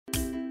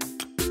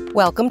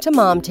Welcome to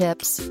Mom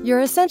Tips, your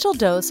essential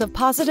dose of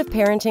positive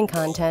parenting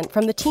content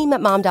from the team at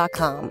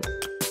Mom.com.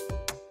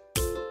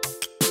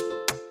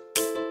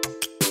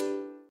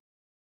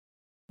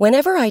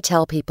 Whenever I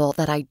tell people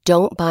that I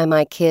don't buy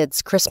my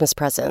kids Christmas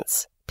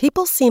presents,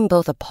 people seem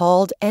both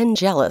appalled and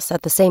jealous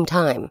at the same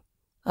time.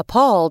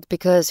 Appalled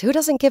because who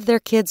doesn't give their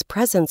kids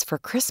presents for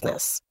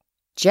Christmas?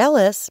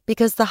 Jealous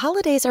because the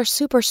holidays are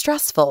super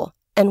stressful,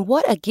 and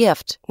what a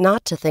gift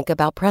not to think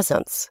about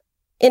presents.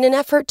 In an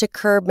effort to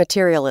curb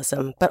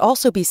materialism but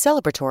also be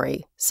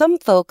celebratory, some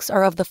folks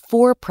are of the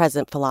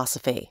four-present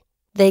philosophy.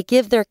 They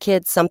give their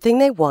kids something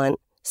they want,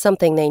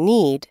 something they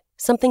need,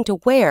 something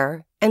to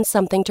wear, and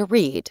something to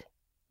read.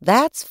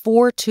 That's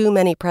 4 too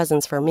many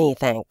presents for me,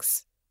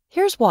 thanks.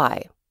 Here's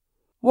why.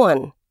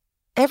 1.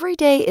 Every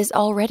day is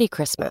already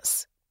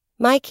Christmas.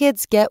 My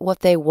kids get what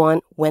they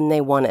want when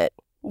they want it.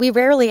 We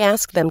rarely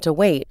ask them to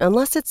wait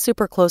unless it's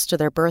super close to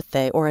their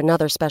birthday or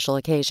another special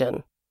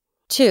occasion.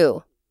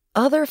 2.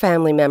 Other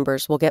family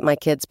members will get my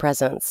kids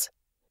presents.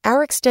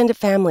 Our extended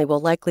family will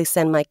likely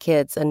send my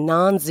kids a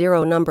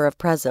non-zero number of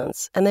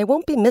presents, and they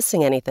won't be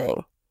missing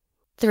anything.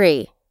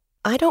 3.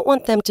 I don't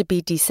want them to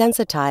be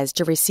desensitized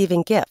to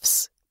receiving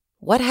gifts.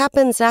 What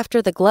happens after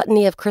the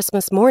gluttony of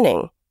Christmas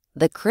morning?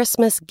 The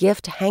Christmas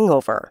gift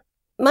hangover.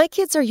 My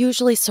kids are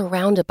usually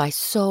surrounded by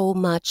so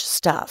much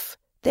stuff.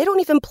 They don't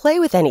even play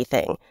with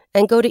anything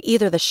and go to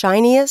either the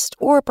shiniest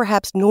or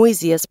perhaps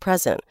noisiest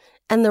present,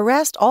 and the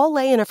rest all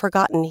lay in a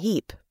forgotten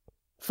heap.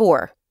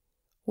 4.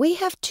 We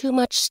have too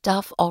much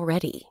stuff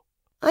already.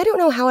 I don't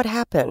know how it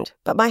happened,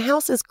 but my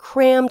house is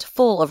crammed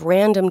full of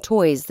random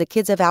toys the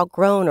kids have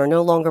outgrown or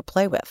no longer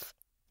play with.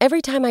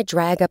 Every time I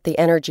drag up the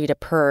energy to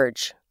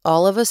purge,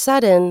 all of a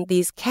sudden,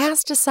 these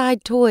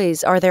cast-aside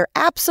toys are their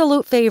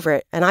absolute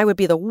favorite, and I would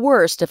be the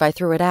worst if I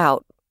threw it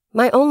out.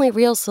 My only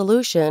real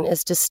solution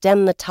is to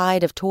stem the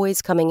tide of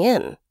toys coming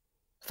in.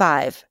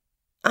 5.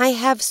 I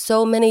have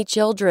so many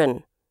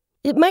children.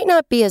 It might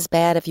not be as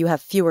bad if you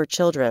have fewer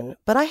children,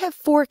 but I have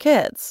 4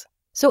 kids.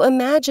 So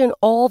imagine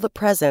all the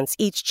presents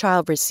each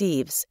child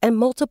receives and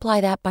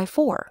multiply that by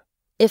 4.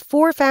 If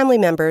 4 family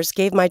members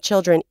gave my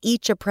children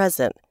each a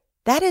present,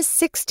 that is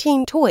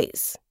 16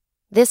 toys.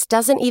 This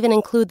doesn't even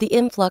include the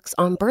influx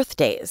on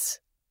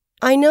birthdays.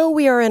 I know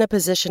we are in a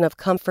position of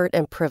comfort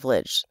and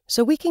privilege,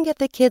 so we can get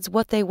the kids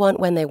what they want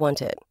when they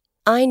want it.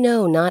 I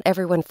know not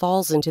everyone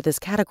falls into this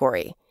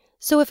category.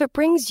 So if it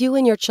brings you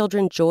and your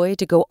children joy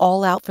to go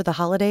all out for the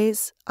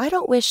holidays, I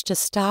don't wish to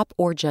stop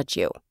or judge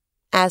you.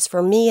 As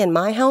for me and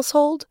my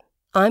household,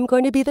 I'm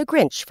going to be the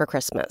Grinch for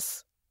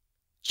Christmas.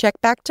 Check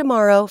back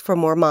tomorrow for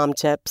more mom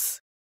tips.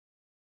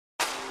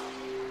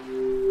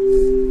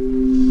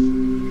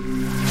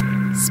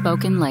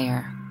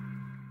 SpokenLayer.